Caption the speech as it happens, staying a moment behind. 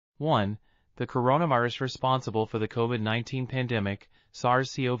1. The coronavirus responsible for the COVID-19 pandemic,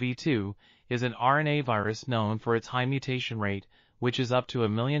 SARS-CoV-2, is an RNA virus known for its high mutation rate, which is up to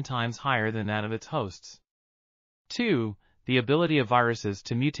 1 million times higher than that of its hosts. 2. The ability of viruses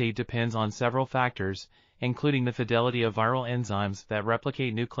to mutate depends on several factors, including the fidelity of viral enzymes that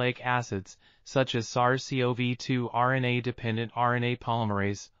replicate nucleic acids, such as SARS-CoV-2 RNA-dependent-RNA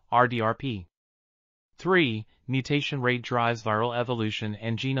polymerase, RDRP. 3. Mutation rate drives viral evolution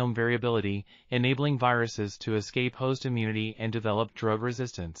and genome variability, enabling viruses to escape host immunity and develop drug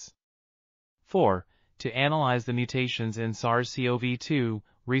resistance. 4. To analyze the mutations in SARS-CoV-2,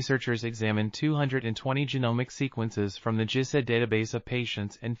 researchers examined 220 genomic sequences from the GISAID database of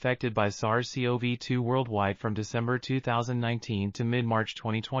patients infected by SARS-CoV-2 worldwide from December 2019 to mid-March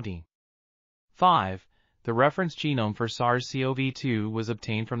 2020. 5. The reference genome for SARS-CoV-2 was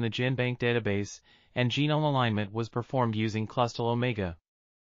obtained from the GenBank database, and genome alignment was performed using Clustal Omega.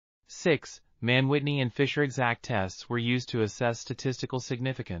 6. Mann-Whitney and Fisher-Exact tests were used to assess statistical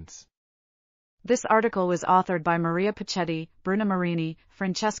significance. This article was authored by Maria Pachetti, Bruna Marini,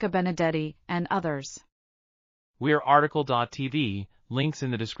 Francesca Benedetti, and others. We're RTCLTV, links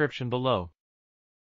in the description below.